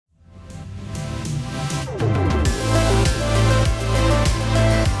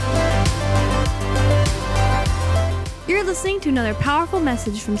listening to another powerful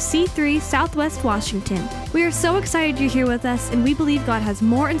message from C3 Southwest Washington. We are so excited you're here with us, and we believe God has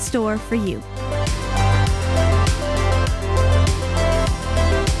more in store for you. All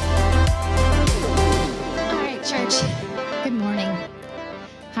right, church. Good morning.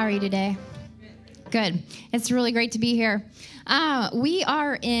 How are you today? Good. It's really great to be here. We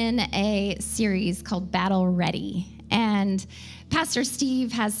are in a series called Battle Ready, and Pastor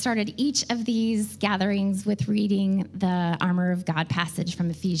Steve has started each of these gatherings with reading the Armor of God passage from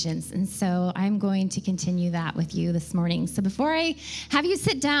Ephesians, and so I'm going to continue that with you this morning. So before I have you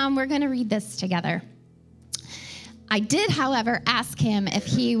sit down, we're going to read this together. I did, however, ask him if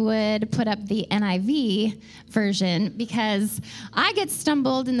he would put up the NIV version because I get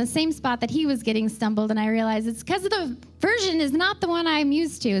stumbled in the same spot that he was getting stumbled, and I realized it's because the version is not the one I'm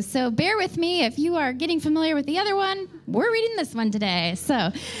used to. So bear with me. If you are getting familiar with the other one, we're reading this one today.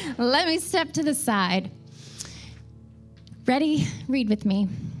 So let me step to the side. Ready? Read with me.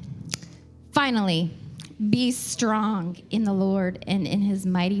 Finally, be strong in the Lord and in his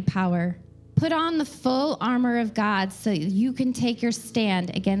mighty power. Put on the full armor of God so you can take your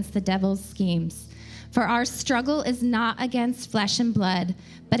stand against the devil's schemes. For our struggle is not against flesh and blood,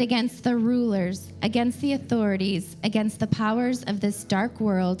 but against the rulers, against the authorities, against the powers of this dark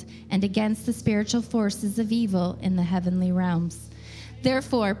world, and against the spiritual forces of evil in the heavenly realms.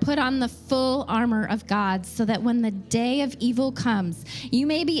 Therefore, put on the full armor of God so that when the day of evil comes, you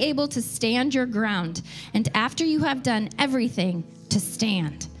may be able to stand your ground, and after you have done everything, to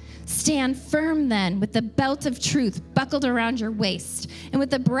stand. Stand firm then with the belt of truth buckled around your waist and with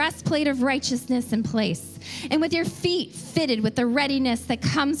the breastplate of righteousness in place and with your feet fitted with the readiness that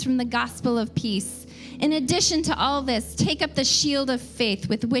comes from the gospel of peace. In addition to all this, take up the shield of faith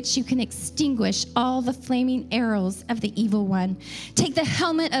with which you can extinguish all the flaming arrows of the evil one. Take the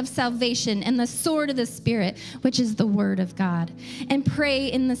helmet of salvation and the sword of the Spirit, which is the word of God, and pray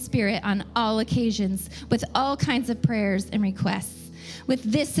in the Spirit on all occasions with all kinds of prayers and requests. With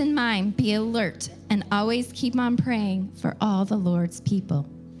this in mind, be alert and always keep on praying for all the Lord's people.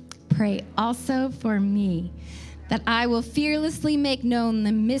 Pray also for me, that I will fearlessly make known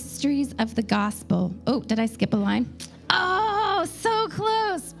the mysteries of the gospel. Oh, did I skip a line? Oh, so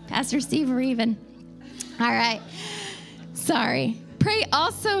close. Pastor Steve Reven. All right. Sorry. Pray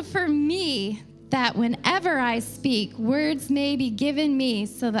also for me, that whenever I speak, words may be given me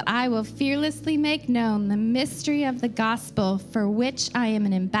so that I will fearlessly make known the mystery of the gospel for which I am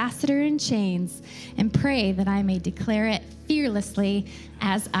an ambassador in chains, and pray that I may declare it fearlessly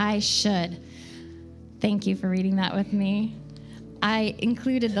as I should. Thank you for reading that with me. I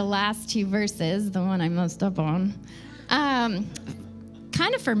included the last two verses, the one I'm most up on,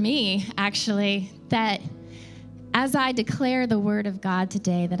 kind of for me, actually, that as I declare the word of God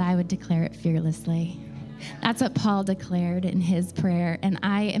today, that I would declare it fearlessly. That's what Paul declared in his prayer, and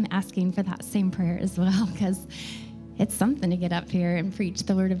I am asking for that same prayer as well, because it's something to get up here and preach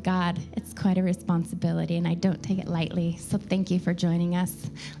the word of God. It's quite a responsibility, and I don't take it lightly. So thank you for joining us.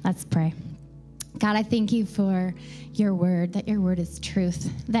 Let's pray. God, I thank you for your word, that your word is truth,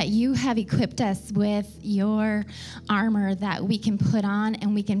 that you have equipped us with your armor that we can put on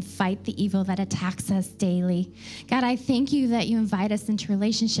and we can fight the evil that attacks us daily. God, I thank you that you invite us into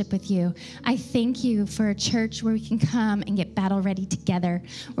relationship with you. I thank you for a church where we can come and get battle ready together,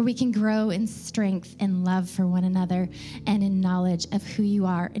 where we can grow in strength and love for one another and in knowledge of who you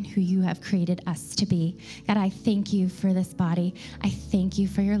are and who you have created us to be. God, I thank you for this body. I thank you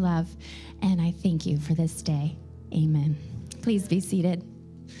for your love. And I thank you for this day. Amen. Please be seated.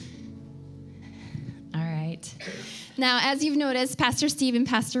 All right. Now, as you've noticed, Pastor Steve and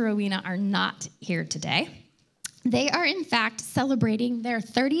Pastor Rowena are not here today. They are, in fact, celebrating their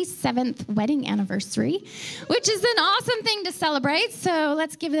 37th wedding anniversary, which is an awesome thing to celebrate. So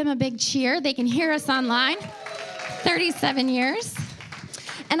let's give them a big cheer. They can hear us online. 37 years.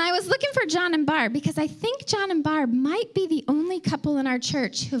 And I was looking for John and Barb because I think John and Barb might be the only couple in our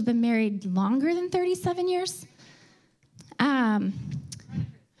church who have been married longer than 37 years.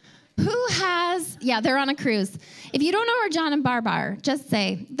 Who has, they're on a cruise. If you don't know where John and Barb are, just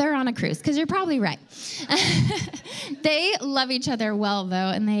say they're on a cruise, because you're probably right. They love each other well, though,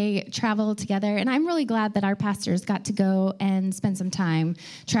 and they travel together. And I'm really glad that our pastors got to go and spend some time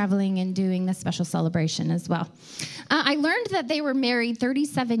traveling and doing this special celebration as well. I learned that they were married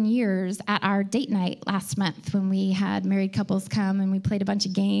 37 years at our date night last month when we had married couples come and we played a bunch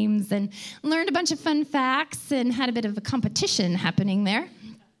of games and learned a bunch of fun facts and had a bit of a competition happening there.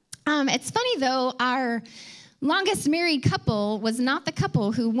 It's funny, though, our longest married couple was not the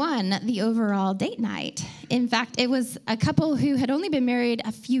couple who won the overall date night. In fact, it was a couple who had only been married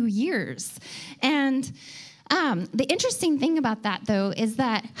a few years. And The interesting thing about that, though, is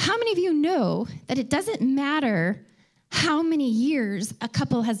that how many of you know that it doesn't matter how many years a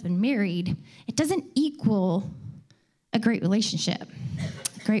couple has been married, it doesn't equal a great relationship,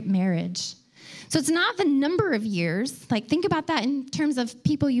 a great marriage. So it's not the number of years. Like, think about that in terms of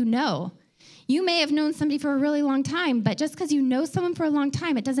people you know. You may have known somebody for a really long time, but just because you know someone for a long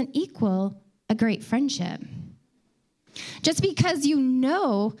time, it doesn't equal a great friendship. Just because you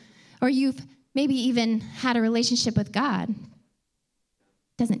know, or you've maybe even had a relationship with God,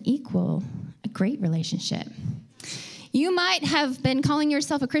 doesn't equal a great relationship. You might have been calling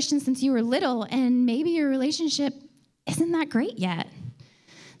yourself a Christian since you were little, and maybe your relationship isn't that great yet.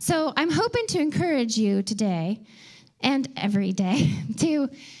 So I'm hoping to encourage you today and every day to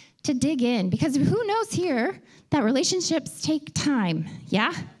dig in, because who knows here that relationships take time,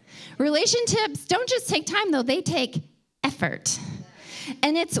 yeah? Relationships don't just take time, though. They take effort,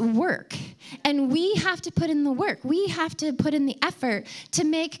 and it's work. And we have to put in the work. We have to put in the effort to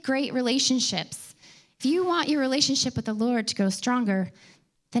make great relationships. If you want your relationship with the Lord to grow stronger,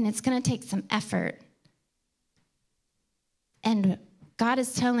 then it's going to take some effort. And God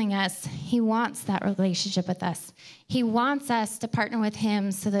is telling us he wants that relationship with us. He wants us to partner with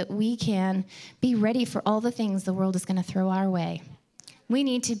him so that we can be ready for all the things the world is going to throw our way. We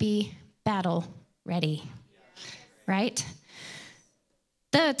need to be battle ready, right?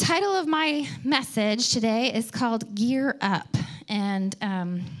 The title of my message today is called Gear Up. And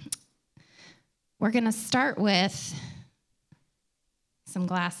we're going to start with some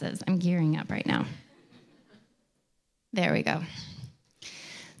glasses. I'm gearing up right now. There we go.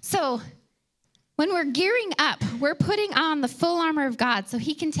 So when we're gearing up, we're putting on the full armor of God so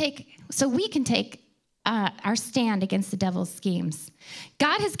we can take our stand against the devil's schemes.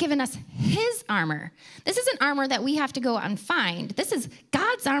 God has given us his armor. This isn't armor that we have to go out and find. This is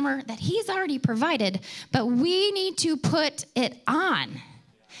God's armor that he's already provided, but we need to put it on.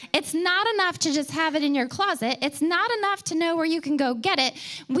 It's not enough to just have it in your closet. It's not enough to know where you can go get it.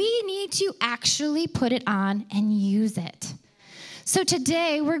 We need to actually put it on and use it. So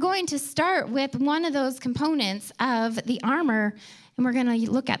today we're going to start with one of those components of the armor, and we're going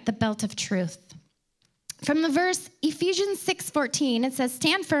to look at the belt of truth. From the verse Ephesians 6:14, it says,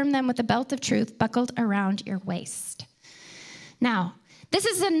 "Stand firm then with the belt of truth buckled around your waist." Now, this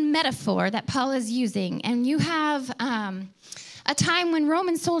is a metaphor that Paul is using, and you have a time when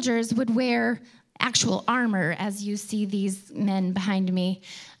Roman soldiers would wear actual armor, as you see these men behind me.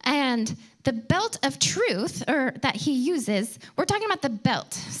 And the belt of truth, or that he uses, we're talking about the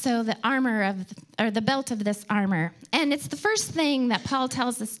belt. So the armor or the belt of this armor. And it's the first thing that Paul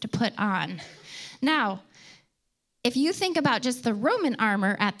tells us to put on. Now, if you think about just the Roman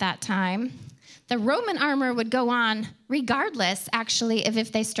armor at that time, the Roman armor would go on regardless, actually, of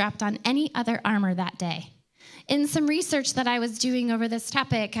if they strapped on any other armor that day. In some research that I was doing over this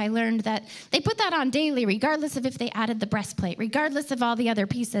topic, I learned that they put that on daily, regardless of if they added the breastplate, regardless of all the other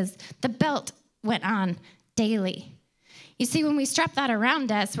pieces. The belt went on daily. You see, when we strap that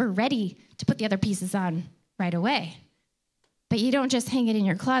around us, we're ready to put the other pieces on right away. But you don't just hang it in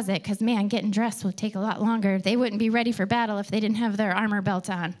your closet, because, man, getting dressed will take a lot longer. They wouldn't be ready for battle if they didn't have their armor belt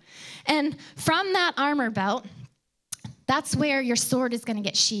on. And from that armor belt, that's where your sword is going to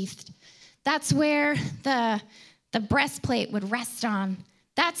get sheathed. That's where the breastplate would rest on.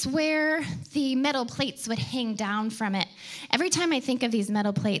 That's where the metal plates would hang down from it. Every time I think of these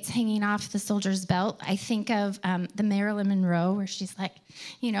metal plates hanging off the soldier's belt, I think of the Marilyn Monroe, where she's like,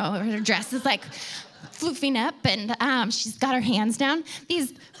 her dress is like floofing up, and she's got her hands down.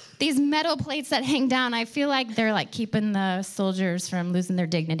 These metal plates that hang down, I feel like they're like keeping the soldiers from losing their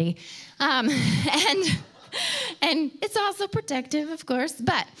dignity. And it's also protective, of course,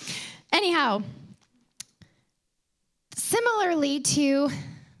 but anyhow, similarly to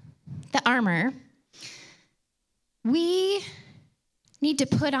the armor, we need to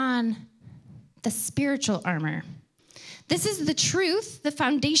put on the spiritual armor. This is the truth, the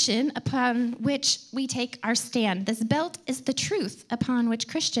foundation upon which we take our stand. This belt is the truth upon which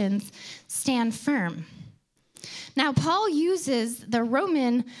Christians stand firm. Now, Paul uses the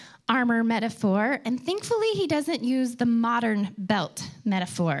Roman armor metaphor, and thankfully he doesn't use the modern belt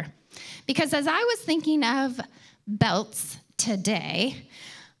metaphor. Because as I was thinking of belts today,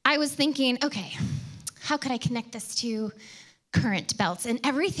 I was thinking, okay, how could I connect this to current belts? And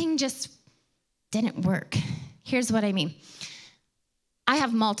everything just didn't work. Here's what I mean. I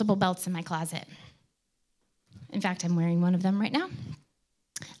have multiple belts in my closet. In fact, I'm wearing one of them right now.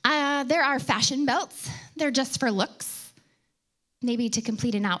 There are fashion belts. They're just for looks, maybe to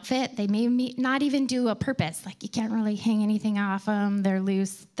complete an outfit. They may not even do a purpose. Like, you can't really hang anything off them. They're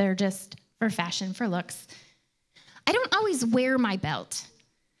loose. They're just for fashion, for looks. I don't always wear my belt.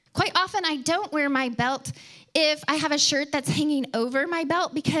 Quite often, I don't wear my belt if I have a shirt that's hanging over my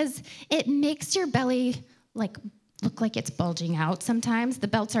belt because it makes your belly look like it's bulging out sometimes. The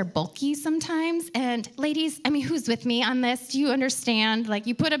belts are bulky sometimes. And ladies, who's with me on this? Do you understand? Like,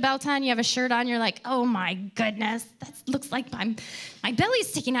 you put a belt on, you have a shirt on, you're like, oh my goodness, that looks like my belly's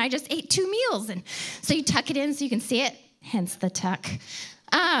sticking out. I just ate 2 meals. And so you tuck it in so you can see it, hence the tuck.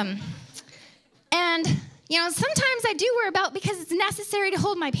 Sometimes I do wear a belt because it's necessary to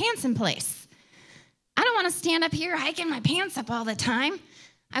hold my pants in place. I don't want to stand up here hiking my pants up all the time.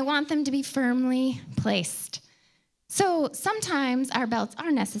 I want them to be firmly placed. So sometimes our belts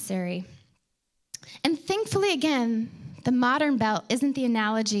are necessary. And thankfully, again, the modern belt isn't the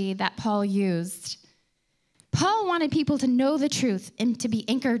analogy that Paul used. Paul wanted people to know the truth and to be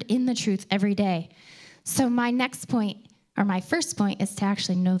anchored in the truth every day. So my first point is to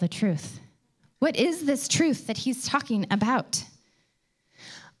actually know the truth. What is this truth that he's talking about?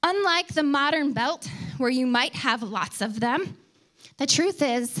 Unlike the modern belt, where you might have lots of them, the truth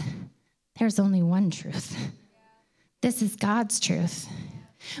is there's only one truth. This is God's truth.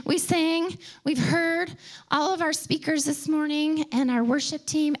 We sang, we've heard all of our speakers this morning and our worship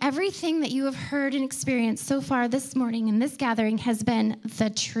team. Everything that you have heard and experienced so far this morning in this gathering has been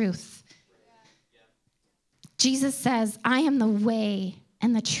the truth. Jesus says, I am the way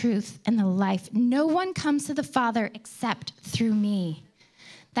and the truth and the life. No one comes to the Father except through me.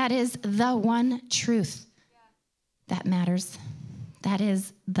 That is the one truth that matters. That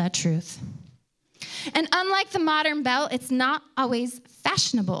is the truth. And unlike the modern belt, it's not always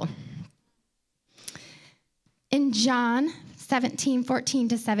fashionable. In John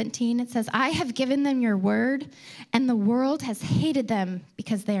 17:14-17, it says, I have given them your word, and the world has hated them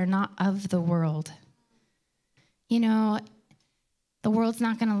because they are not of the world. The world's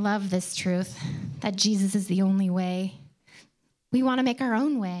not going to love this truth, that Jesus is the only way. We want to make our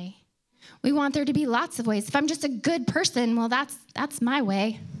own way. We want there to be lots of ways. If I'm just a good person, well, that's my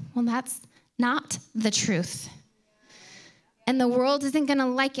way. Well, that's not the truth. And the world isn't going to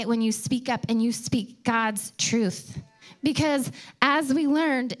like it when you speak up and you speak God's truth. Because as we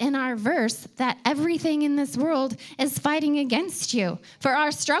learned in our verse, that everything in this world is fighting against you. For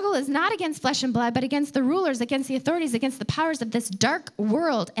our struggle is not against flesh and blood, but against the rulers, against the authorities, against the powers of this dark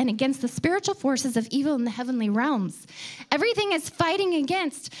world, and against the spiritual forces of evil in the heavenly realms. Everything is fighting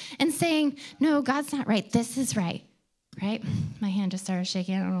against and saying, no, God's not right. This is right. Right? My hand just started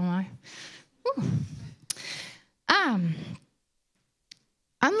shaking. I don't know why.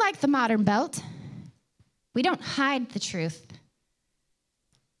 Unlike the modern belt, we don't hide the truth.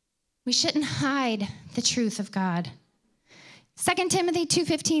 We shouldn't hide the truth of God. 2 Timothy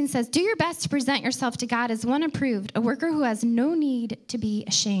 2:15 says, do your best to present yourself to God as one approved, a worker who has no need to be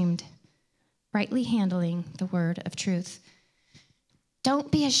ashamed, rightly handling the word of truth.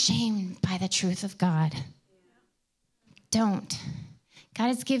 Don't be ashamed by the truth of God. Don't. God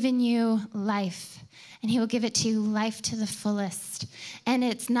has given you life, and he will give it to you life to the fullest. And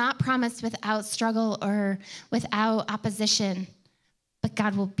it's not promised without struggle or without opposition, but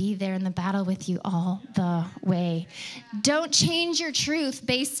God will be there in the battle with you all the way. Don't change your truth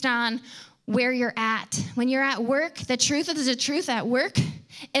based on where you're at. When you're at work, the truth is the truth at work.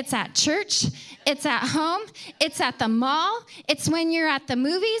 It's at church. It's at home. It's at the mall. It's when you're at the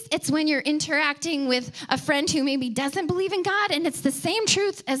movies. It's when you're interacting with a friend who maybe doesn't believe in God. And it's the same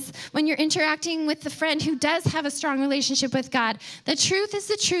truth as when you're interacting with the friend who does have a strong relationship with God. The truth is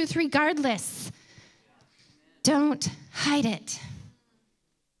the truth regardless. Don't hide it.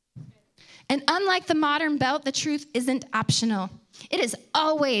 And unlike the modern belt, the truth isn't optional. It is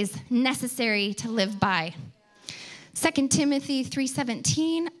always necessary to live by. 2 Timothy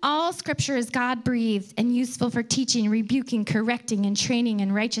 3:17, all scripture is God-breathed and useful for teaching, rebuking, correcting, and training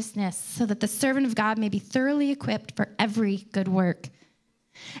in righteousness, so that the servant of God may be thoroughly equipped for every good work.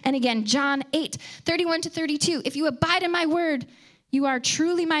 And again, John 8:31-32, if you abide in my word, you are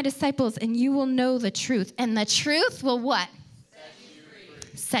truly my disciples, and you will know the truth. And the truth will what?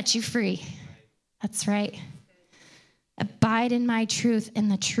 Set you free. That's right. Abide in my truth,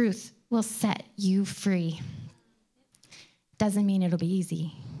 and the truth will set you free. Doesn't mean it'll be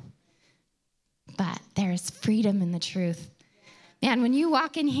easy, but there is freedom in the truth. Man, when you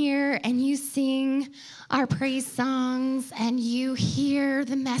walk in here and you sing our praise songs and you hear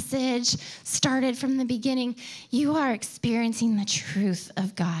the message started from the beginning, you are experiencing the truth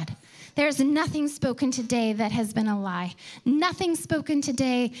of God. There's nothing spoken today that has been a lie. Nothing spoken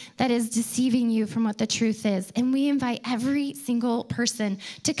today that is deceiving you from what the truth is. And we invite every single person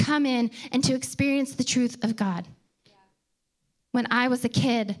to come in and to experience the truth of God. When I was a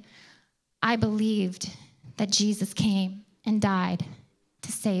kid, I believed that Jesus came and died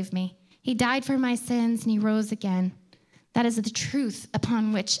to save me. He died for my sins and he rose again. That is the truth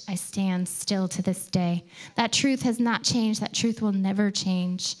upon which I stand still to this day. That truth has not changed. That truth will never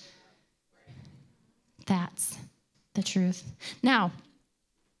change. That's the truth. Now,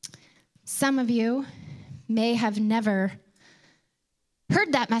 some of you may have never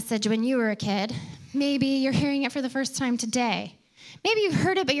heard that message when you were a kid. Maybe you're hearing it for the first time today. Maybe you've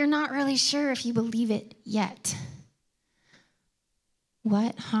heard it, but you're not really sure if you believe it yet.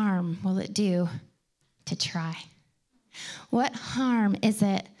 What harm will it do to try? What harm is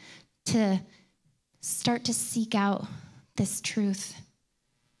it to start to seek out this truth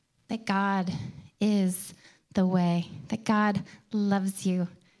that God is the way, that God loves you,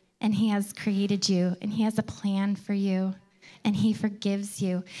 and he has created you, and he has a plan for you, and he forgives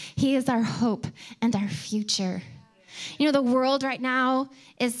you. He is our hope and our future. You know, the world right now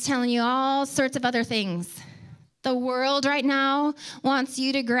is telling you all sorts of other things. The world right now wants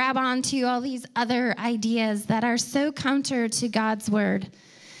you to grab onto all these other ideas that are so counter to God's word.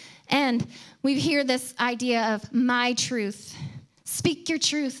 And we hear this idea of my truth. Speak your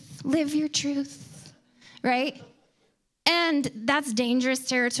truth. Live your truth. Right? And that's dangerous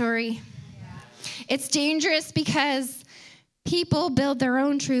territory. It's dangerous because people build their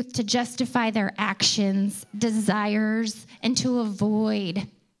own truth to justify their actions, desires, and to avoid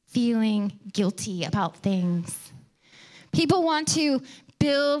feeling guilty about things. People want to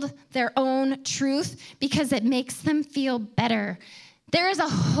build their own truth because it makes them feel better. There is a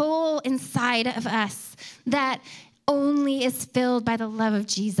hole inside of us that only is filled by the love of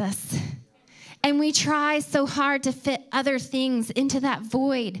Jesus. And we try so hard to fit other things into that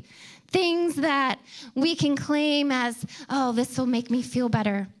void. Things that we can claim as, oh, this will make me feel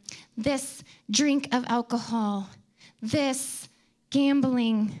better. This drink of alcohol, this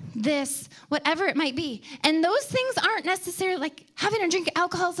gambling, this, whatever it might be. And those things aren't necessarily like having a drink of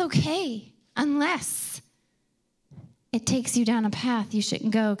alcohol is okay unless it takes you down a path you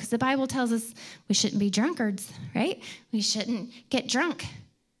shouldn't go. Because the Bible tells us we shouldn't be drunkards, right? We shouldn't get drunk.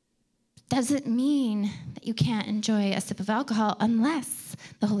 Doesn't mean that you can't enjoy a sip of alcohol unless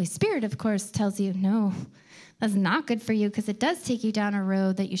the Holy Spirit, of course, tells you, no, that's not good for you because it does take you down a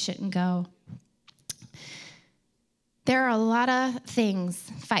road that you shouldn't go. There are a lot of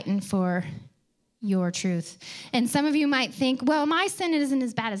things fighting for your truth. And some of you might think, well, my sin isn't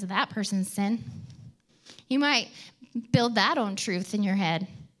as bad as that person's sin. You might build that own truth in your head.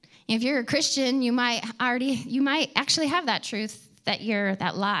 If you're a Christian, you might actually have that truth,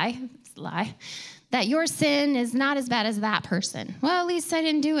 that lie, that your sin is not as bad as that person. Well, at least I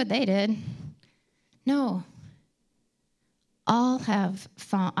didn't do what they did. No. All have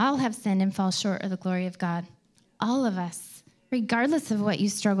sinned and fall short of the glory of God. All of us, regardless of what you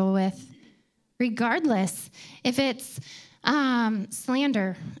struggle with, regardless if it's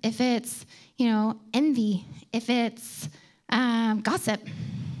slander, if it's, envy, if it's gossip,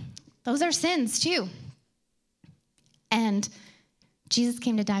 those are sins too. And Jesus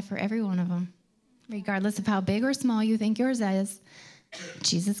came to die for every one of them, regardless of how big or small you think yours is.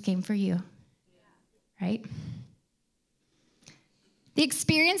 Jesus came for you, right? The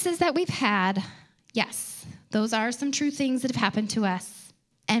experiences that we've had, yes, those are some true things that have happened to us,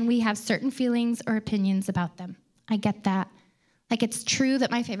 and we have certain feelings or opinions about them. I get that. Like, it's true that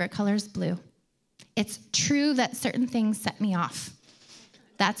my favorite color is blue. It's true that certain things set me off.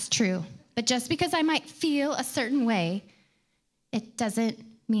 That's true. But just because I might feel a certain way, it doesn't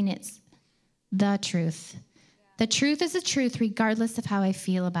mean it's the truth. The truth is the truth regardless of how I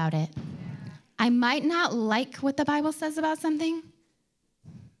feel about it. I might not like what the Bible says about something,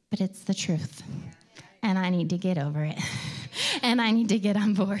 but it's the truth. And I need to get over it. And I need to get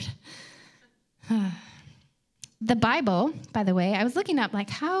on board. The Bible, by the way, I was looking up,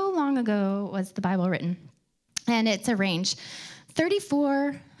 how long ago was the Bible written? And it's a range,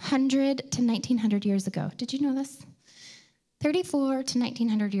 3,400 to 1,900 years ago. Did you know this? 3,400 to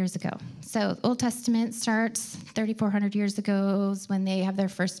 1,900 years ago. So Old Testament starts 3,400 years ago is when they have their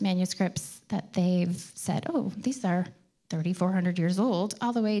first manuscripts that they've said, oh, these are 3,400 years old,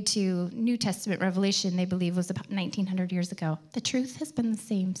 all the way to New Testament Revelation, they believe was about 1,900 years ago. The truth has been the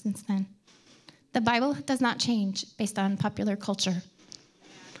same since then. The Bible does not change based on popular culture.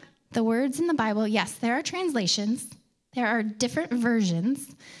 The words in the Bible, yes, there are translations. There are different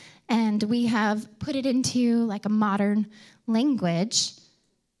versions, and we have put it into a modern language,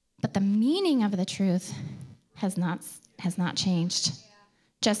 but the meaning of the truth has not changed.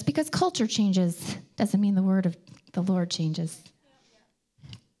 Just because culture changes doesn't mean the word of the Lord changes.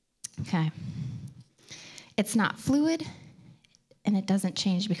 Okay. It's not fluid, and it doesn't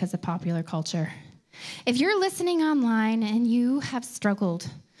change because of popular culture. If you're listening online and you have struggled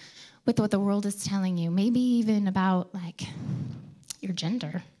with what the world is telling you, maybe even about like your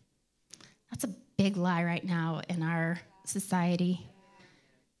gender, that's a big lie right now in our society.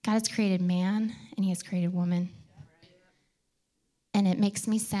 God has created man and he has created woman. And it makes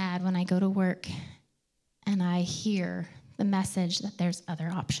me sad when I go to work and I hear the message that there's other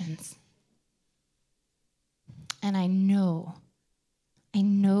options. And I know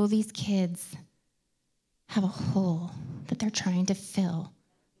these kids have a hole that they're trying to fill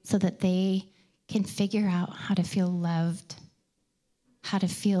so that they can figure out how to feel loved, how to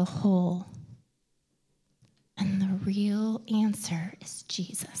feel whole. And the real answer is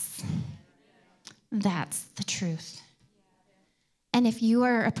Jesus. That's the truth. And if you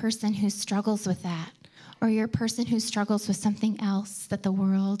are a person who struggles with that, or you're a person who struggles with something else that the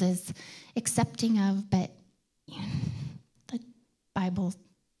world is accepting of, but the Bible,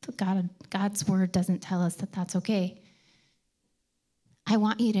 God's word doesn't tell us that that's okay, I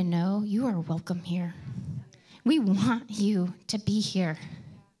want you to know you are welcome here. We want you to be here.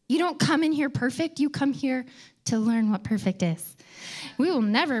 You don't come in here perfect. You come here to learn what perfect is. We will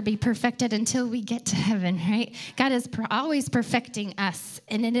never be perfected until we get to heaven, right? God is always perfecting us,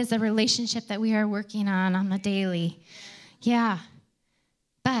 and it is a relationship that we are working on the daily. Yeah,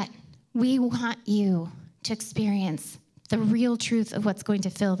 but we want you to experience the real truth of what's going to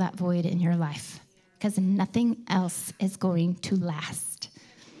fill that void in your life, because nothing else is going to last.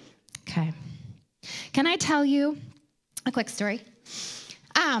 Okay. Can I tell you a quick story?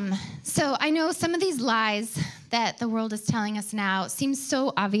 So I know some of these lies that the world is telling us now seem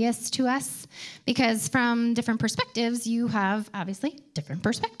so obvious to us because from different perspectives, you have obviously different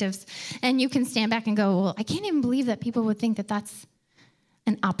perspectives. And you can stand back and go, well, I can't even believe that people would think that that's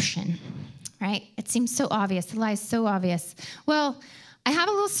an option, right? It seems so obvious. The lie is so obvious. Well, I have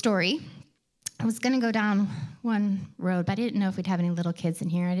a little story. I was going to go down one road, but I didn't know if we'd have any little kids in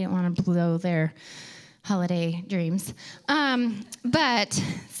here. I didn't want to blow their holiday dreams. But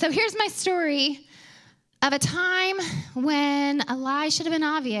so here's my story of a time when a lie should have been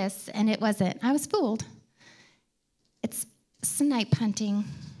obvious and it wasn't. I was fooled. It's snipe hunting.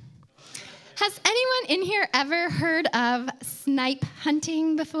 Has anyone in here ever heard of snipe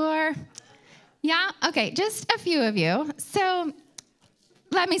hunting before? Yeah? Okay, just a few of you. So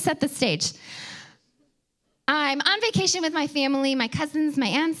let me set the stage. I'm on vacation with my family, my cousins, my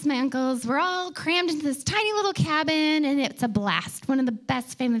aunts, my uncles. We're all crammed into this tiny little cabin, and it's a blast. One of the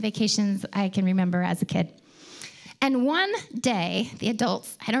best family vacations I can remember as a kid. And one day, the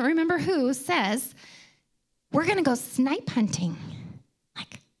adults, I don't remember who, says, we're going to go snipe hunting.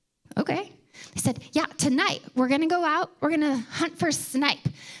 Like, okay. They said, yeah, tonight we're going to go out. We're going to hunt for snipe.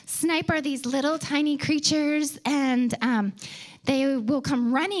 Snipe are these little tiny creatures, and they will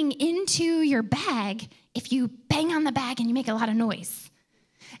come running into your bag if you bang on the bag and you make a lot of noise.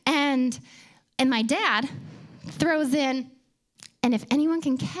 And my dad throws in, and if anyone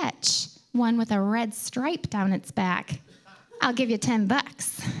can catch one with a red stripe down its back, I'll give you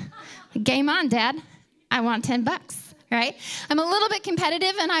 $10. Game on, Dad. I want $10, right? I'm a little bit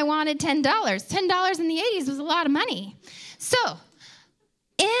competitive, and I wanted $10. $10 in the 80s was a lot of money. So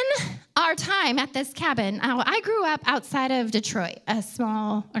in our time at this cabin, I grew up outside of Detroit, a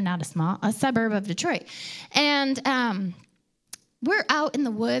suburb of Detroit. And we're out in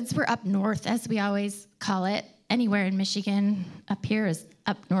the woods. We're up north, as we always call it. Anywhere in Michigan up here is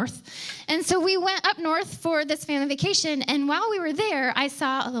up north. And so we went up north for this family vacation, and while we were there, I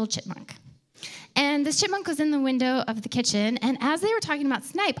saw a little chipmunk. And this chipmunk was in the window of the kitchen, and as they were talking about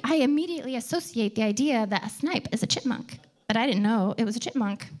snipe, I immediately associate the idea that a snipe is a chipmunk. But I didn't know it was a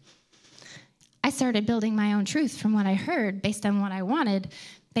chipmunk. I started building my own truth from what I heard, based on what I wanted,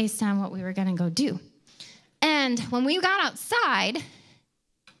 based on what we were going to go do. And when we got outside,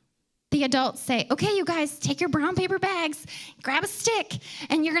 the adults say, okay, you guys, take your brown paper bags, grab a stick,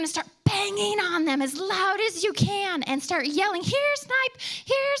 and you're going to start banging on them as loud as you can and start yelling, here's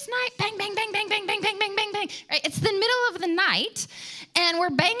snipe, bang, bang, bang, bang, bang, bang, bang, bang, bang, bang. Right? It's the middle of the night, and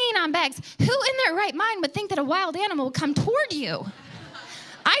we're banging on bags. Who in their right mind would think that a wild animal would come toward you?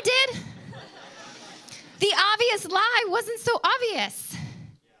 I did. The obvious lie wasn't so obvious.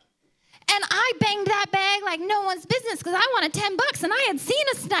 And I banged that bag like no one's business because I wanted $10, and I had seen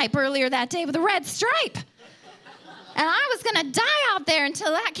a snipe earlier that day with a red stripe. And I was going to die out there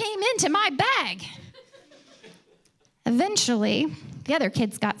until that came into my bag. Eventually, the other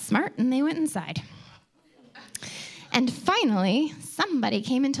kids got smart, and they went inside. And finally, somebody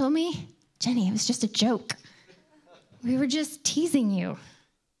came and told me, Jenny, it was just a joke. We were just teasing you.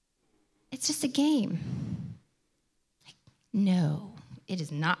 It's just a game. Like, no, It is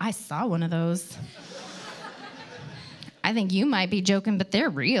not. I saw one of those. I think you might be joking, but they're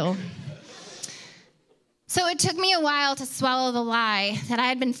real. So it took me a while to swallow the lie that I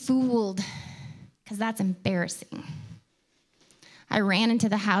had been fooled, because that's embarrassing. I ran into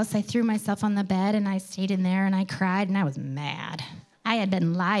the house, I threw myself on the bed, and I stayed in there, and I cried, and I was mad. I had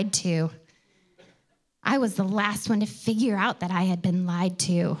been lied to. I was the last one to figure out that I had been lied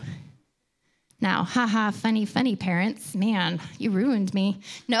to. Now, haha, funny parents. Man, you ruined me.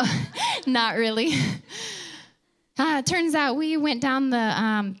 No, not really. It turns out we went down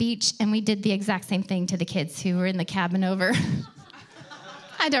the beach and we did the exact same thing to the kids who were in the cabin over.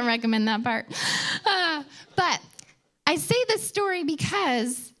 I don't recommend that part. But I say this story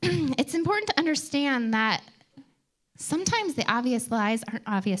because it's important to understand that sometimes the obvious lies aren't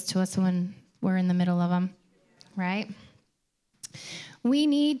obvious to us when we're in the middle of them, right? We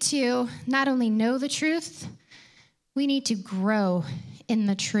need to not only know the truth, we need to grow in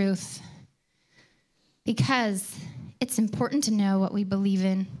the truth, because it's important to know what we believe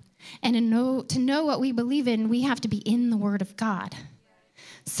in. And to know what we believe in, we have to be in the Word of God.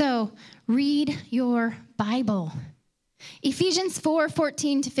 So read your Bible. Ephesians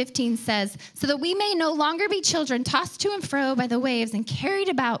 4:14-15 says, so that we may no longer be children tossed to and fro by the waves and carried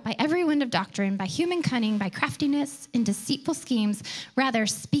about by every wind of doctrine, by human cunning, by craftiness and deceitful schemes. Rather,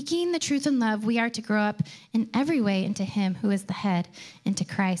 speaking the truth in love, we are to grow up in every way into him who is the head, into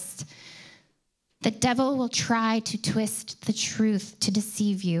Christ. The devil will try to twist the truth to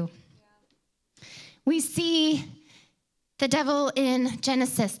deceive you. We see the devil in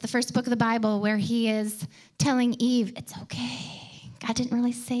Genesis, the first book of the Bible, where he is telling Eve, it's okay. God didn't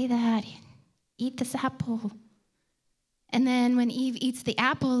really say that. Eat this apple. And then when Eve eats the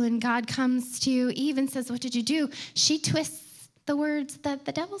apple and God comes to Eve and says, what did you do? She twists the words that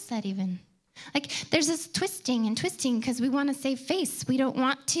the devil said even. Like there's this twisting because we want to save face. We don't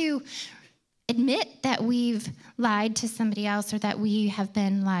want to admit that we've lied to somebody else or that we have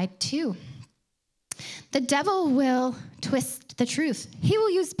been lied to. The devil will twist the truth. He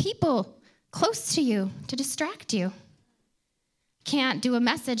will use people close to you to distract you. Can't do a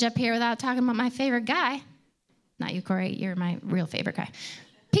message up here without talking about my favorite guy. Not you, Corey. You're my real favorite guy.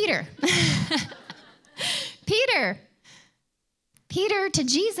 Peter. Peter to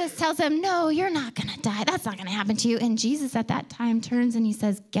Jesus tells him, no, you're not going to die. That's not going to happen to you. And Jesus at that time turns and he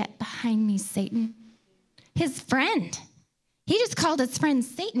says, get behind me, Satan. His friend. He just called his friend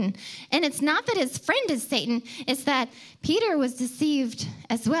Satan. And it's not that his friend is Satan. It's that Peter was deceived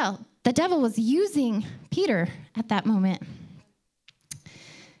as well. The devil was using Peter at that moment.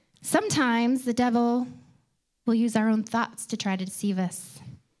 Sometimes the devil will use our own thoughts to try to deceive us.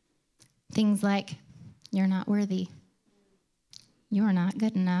 Things like, you're not worthy. You're not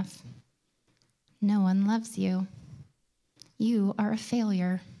good enough. No one loves you. You are a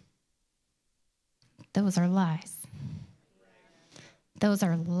failure. Those are lies. Those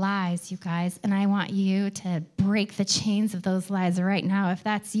are lies, you guys, and I want you to break the chains of those lies right now. If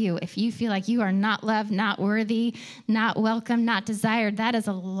that's you, if you feel like you are not loved, not worthy, not welcome, not desired, that is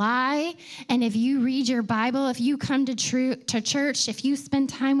a lie. And if you read your Bible, if you come to church, if you spend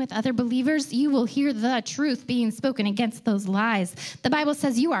time with other believers, you will hear the truth being spoken against those lies. The Bible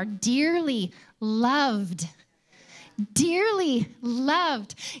says you are dearly loved. Dearly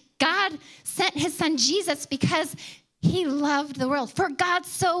loved. God sent his son Jesus because he loved the world. For God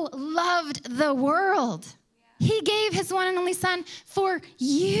so loved the world. He gave his one and only son for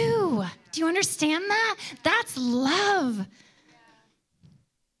you. Do you understand that? That's love.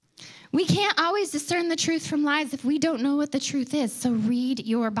 We can't always discern the truth from lies if we don't know what the truth is. So read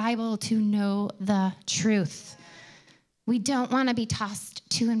your Bible to know the truth. We don't want to be tossed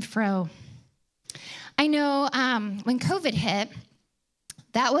to and fro. I know when COVID hit,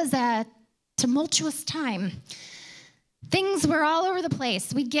 that was a tumultuous time. Things were all over the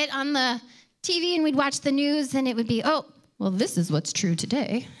place. We'd get on the TV and we'd watch the news and it would be, oh, well, this is what's true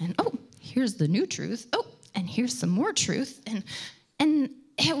today. And, oh, here's the new truth. Oh, and here's some more truth. And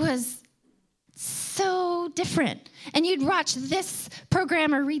it was so different. And you'd watch this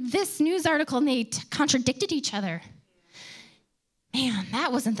program or read this news article and they contradicted each other. Man,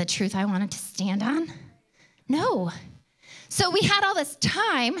 that wasn't the truth I wanted to stand on. No. So we had all this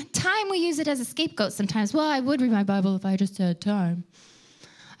time. Time, we use it as a scapegoat sometimes. Well, I would read my Bible if I just had time.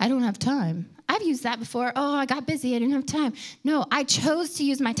 I don't have time. I've used that before. Oh, I got busy. I didn't have time. No, I chose to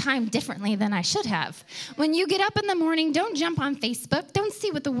use my time differently than I should have. When you get up in the morning, don't jump on Facebook. Don't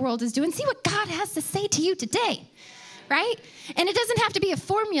see what the world is doing. See what God has to say to you today, right? And it doesn't have to be a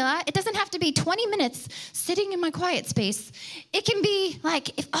formula. It doesn't have to be 20 minutes sitting in my quiet space. It can be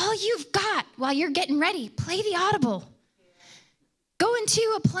like, if all you've got while you're getting ready, play the Audible. Go into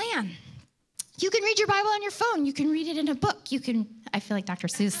into a plan. You can read your Bible on your phone. You can read it in a book. I feel like Dr.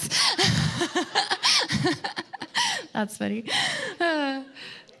 Seuss. That's funny.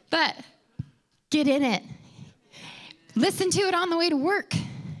 But get in it. Listen to it on the way to work,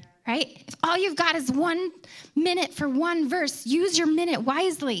 right? If all you've got is 1 minute for one verse, use your minute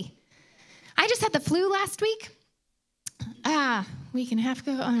wisely. I just had the flu last week. Week and a half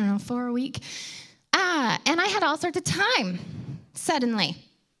ago, I don't know, 4 a week. And I had all sorts of time suddenly.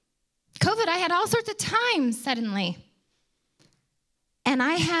 COVID, I had all sorts of time suddenly. And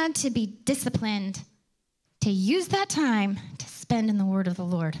I had to be disciplined to use that time to spend in the word of the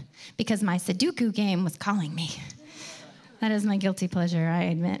Lord because my Sudoku game was calling me. That is my guilty pleasure, I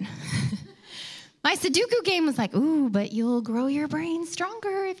admit. My Sudoku game was like, ooh, but you'll grow your brain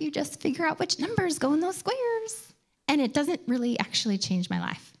stronger if you just figure out which numbers go in those squares. And it doesn't really actually change my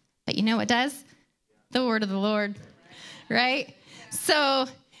life. But you know what does? The word of the Lord, right? So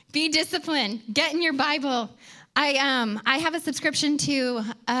be disciplined. Get in your Bible. I have a subscription to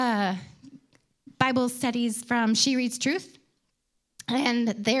Bible studies from She Reads Truth. And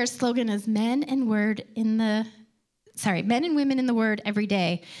their slogan is men and women in the Word every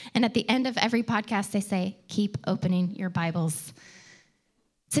day. And at the end of every podcast, they say, keep opening your Bibles.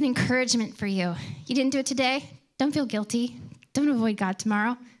 It's an encouragement for you. You didn't do it today? Don't feel guilty. Don't avoid God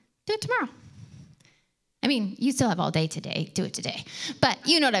tomorrow. Do it tomorrow. I mean, you still have all day today. Do it today. But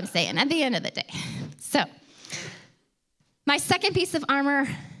you know what I'm saying, at the end of the day. So, my second piece of armor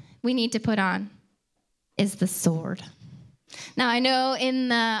we need to put on is the sword. Now, I know in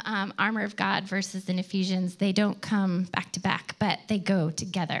the armor of God verses in Ephesians, they don't come back to back, but they go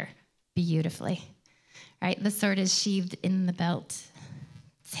together beautifully, right? The sword is sheathed in the belt.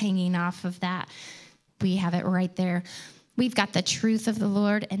 It's hanging off of that. We have it right there. We've got the truth of the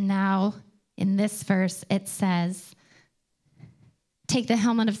Lord, and now in this verse, it says, take the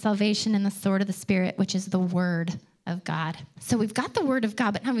helmet of salvation and the sword of the Spirit, which is the word of God. So we've got the word of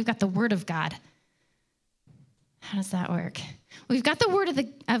God, but now we've got the word of God. How does that work? We've got the word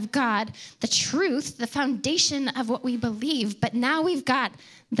of God, the truth, the foundation of what we believe, but now we've got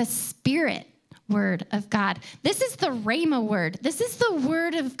the Spirit word of God. This is the Rhema word. This is the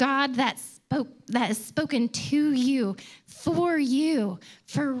word of God that is spoken to you,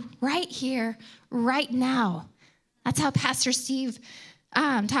 for right here, right now. That's how Pastor Steve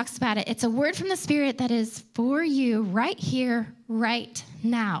talks about it. It's a word from the Spirit that is for you right here, right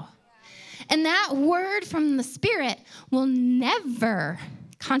now. And that word from the Spirit will never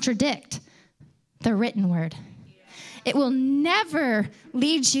contradict the written word. It will never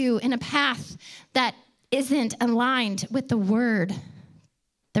lead you in a path that isn't aligned with the word,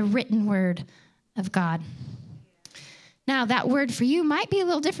 the written word of God. Now, that word for you might be a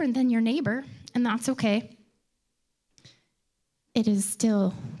little different than your neighbor, and that's okay. It is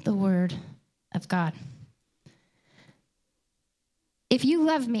still the word of God. If you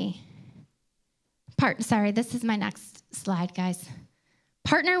love me, this is my next slide, guys.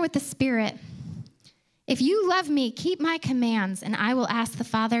 Partner with the Spirit. If you love me, keep my commands, and I will ask the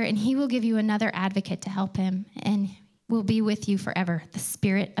Father, and he will give you another advocate to help him, and will be with you forever, the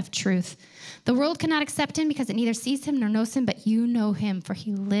Spirit of truth. The world cannot accept him because it neither sees him nor knows him, but you know him, for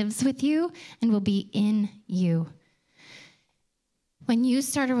he lives with you and will be in you. When you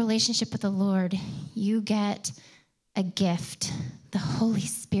start a relationship with the Lord, you get a gift. The Holy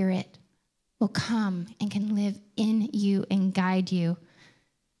Spirit will come and can live in you and guide you.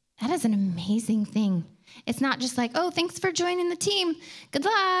 That is an amazing thing. It's not just like, oh, thanks for joining the team. Good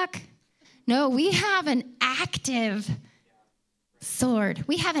luck. No, we have an active sword.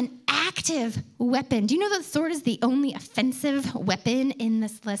 We have an active weapon. Do you know that the sword is the only offensive weapon in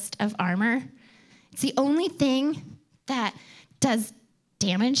this list of armor? It's the only thing that does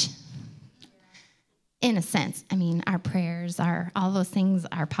damage. In a sense, I mean, our prayers all those things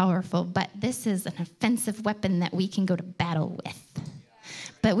are powerful, but this is an offensive weapon that we can go to battle with.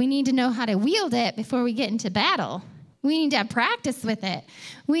 But we need to know how to wield it before we get into battle. We need to have practice with it.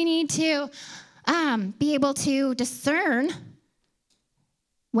 We need to be able to discern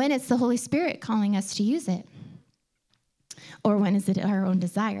when it's the Holy Spirit calling us to use it, or when is it our own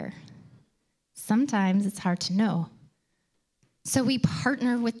desire. Sometimes it's hard to know. So we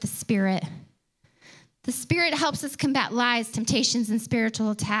partner with the Spirit. The Spirit helps us combat lies, temptations, and spiritual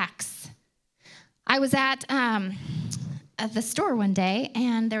attacks. I was at the store one day,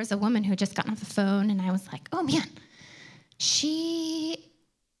 and there was a woman who had just gotten off the phone, and I was like, oh, man, she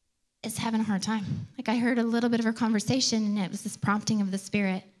is having a hard time. Like, I heard a little bit of her conversation, and it was this prompting of the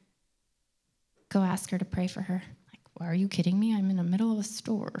Spirit. Go ask her to pray for her. Like, well, are you kidding me? I'm in the middle of a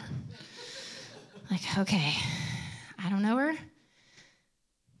store. Like, okay, I don't know her.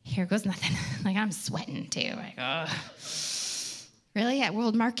 here goes nothing. Like, I'm sweating too. Like, oh, really? At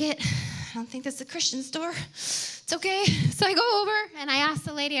World Market? I don't think this is a Christian store. It's okay. So I go over and I asked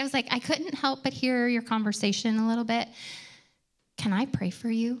the lady, I was like, I couldn't help but hear your conversation a little bit. Can I pray for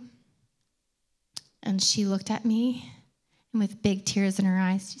you? And she looked at me, and with big tears in her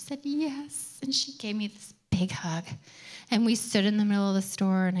eyes, she said, yes. And she gave me this big hug. And we stood in the middle of the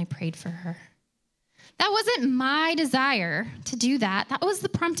store, and I prayed for her. That wasn't my desire to do that. That was the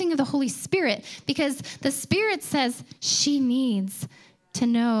prompting of the Holy Spirit, because the Spirit says she needs to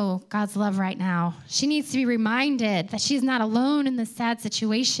know God's love right now. She needs to be reminded that she's not alone in this sad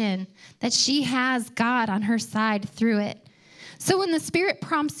situation, that she has God on her side through it. So when the Spirit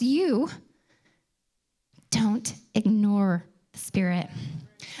prompts you, don't ignore the Spirit.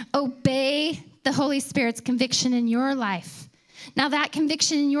 Obey the Holy Spirit's conviction in your life. Now, that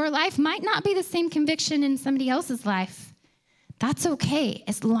conviction in your life might not be the same conviction in somebody else's life. That's okay,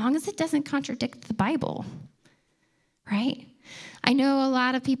 as long as it doesn't contradict the Bible, right? I know a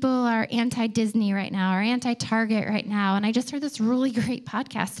lot of people are anti-Disney right now, or anti-Target right now, and I just heard this really great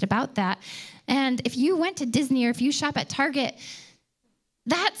podcast about that. And if you went to Disney or if you shop at Target,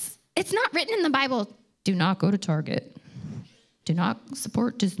 it's not written in the Bible, do not go to Target. Do not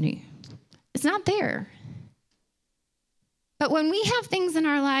support Disney. It's not there. But when we have things in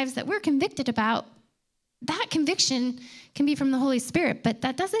our lives that we're convicted about, that conviction can be from the Holy Spirit, but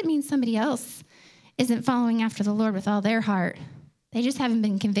that doesn't mean somebody else isn't following after the Lord with all their heart. They just haven't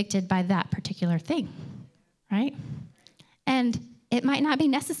been convicted by that particular thing, right? And it might not be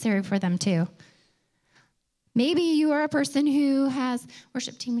necessary for them to. Maybe you are a person who has,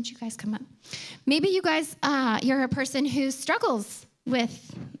 worship team, would you guys come up? Maybe you guys, you're a person who struggles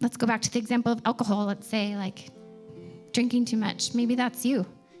with, let's go back to the example of alcohol, let's say, like drinking too much. Maybe that's you.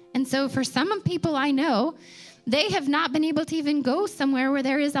 And so for some people I know, they have not been able to even go somewhere where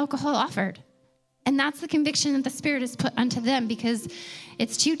there is alcohol offered. And that's the conviction that the Spirit has put unto them because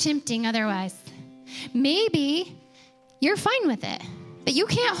it's too tempting otherwise. Maybe you're fine with it, but you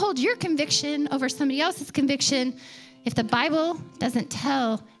can't hold your conviction over somebody else's conviction if the Bible doesn't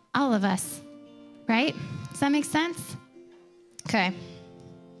tell all of us, right? Does that make sense? Okay.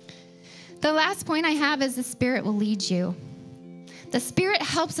 The last point I have is the Spirit will lead you. The Spirit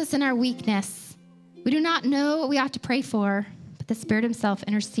helps us in our weakness. We do not know what we ought to pray for, but the Spirit himself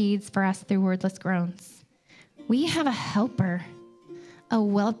intercedes for us through wordless groans. We have a helper, a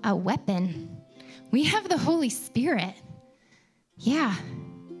weapon. We have the Holy Spirit. Yeah.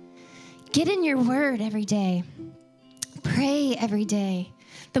 Get in your word every day. Pray every day.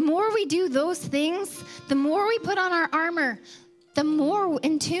 The more we do those things, the more we put on our armor, the more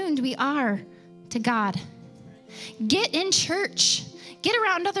in tuned we are to God. Get in church. Get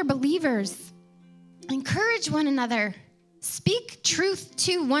around other believers. Encourage one another. Speak truth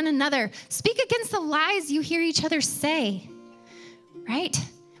to one another. Speak against the lies you hear each other say, right?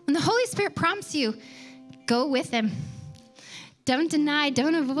 When the Holy Spirit prompts you, go with him. Don't deny,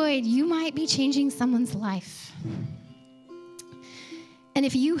 don't avoid. You might be changing someone's life. And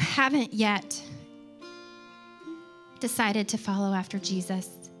if you haven't yet decided to follow after Jesus,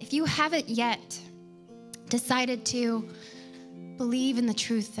 if you haven't yet decided to believe in the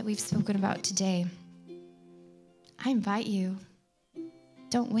truth that we've spoken about today, I invite you,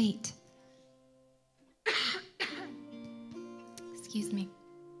 don't wait. Excuse me.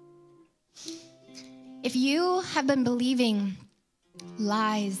 If you have been believing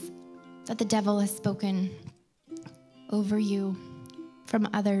lies that the devil has spoken over you, from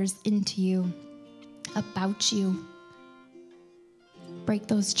others into you, about you, break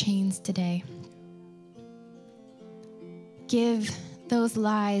those chains today. Give those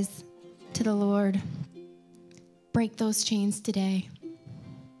lies to the Lord. Break those chains today.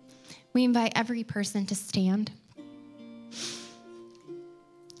 We invite every person to stand.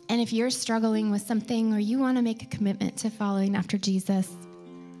 And if you're struggling with something or you want to make a commitment to following after Jesus,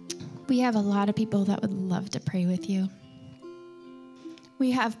 we have a lot of people that would love to pray with you. We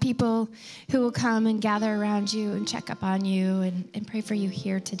have people who will come and gather around you and check up on you and pray for you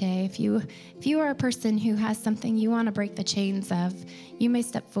here today. If you are a person who has something you want to break the chains of, you may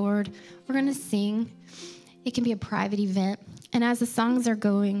step forward. We're going to sing. It can be a private event. And as the songs are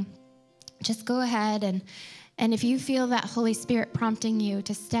going, just go ahead and if you feel that Holy Spirit prompting you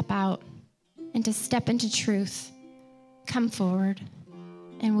to step out and to step into truth, come forward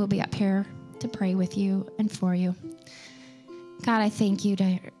and we'll be up here to pray with you and for you. God, I thank you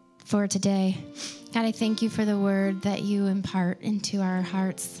for today. God, I thank you for the word that you impart into our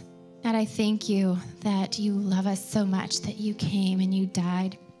hearts. God, I thank you that you love us so much that you came and you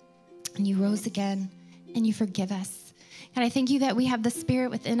died and you rose again and you forgive us. God, I thank you that we have the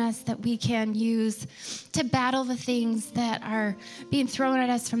Spirit within us that we can use to battle the things that are being thrown at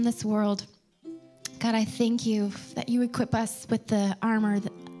us from this world. God, I thank you that you equip us with the armor,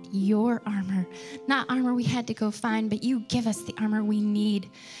 your armor, not armor we had to go find, but you give us the armor we need.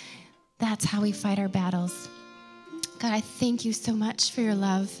 That's how we fight our battles. God, I thank you so much for your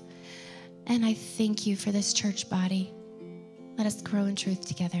love, and I thank you for this church body. Let us grow in truth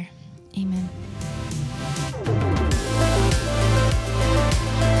together. Amen.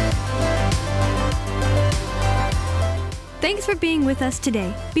 Thanks for being with us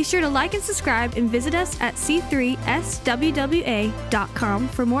today. Be sure to like and subscribe and visit us at c3swwa.com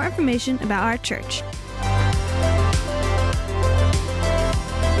for more information about our church.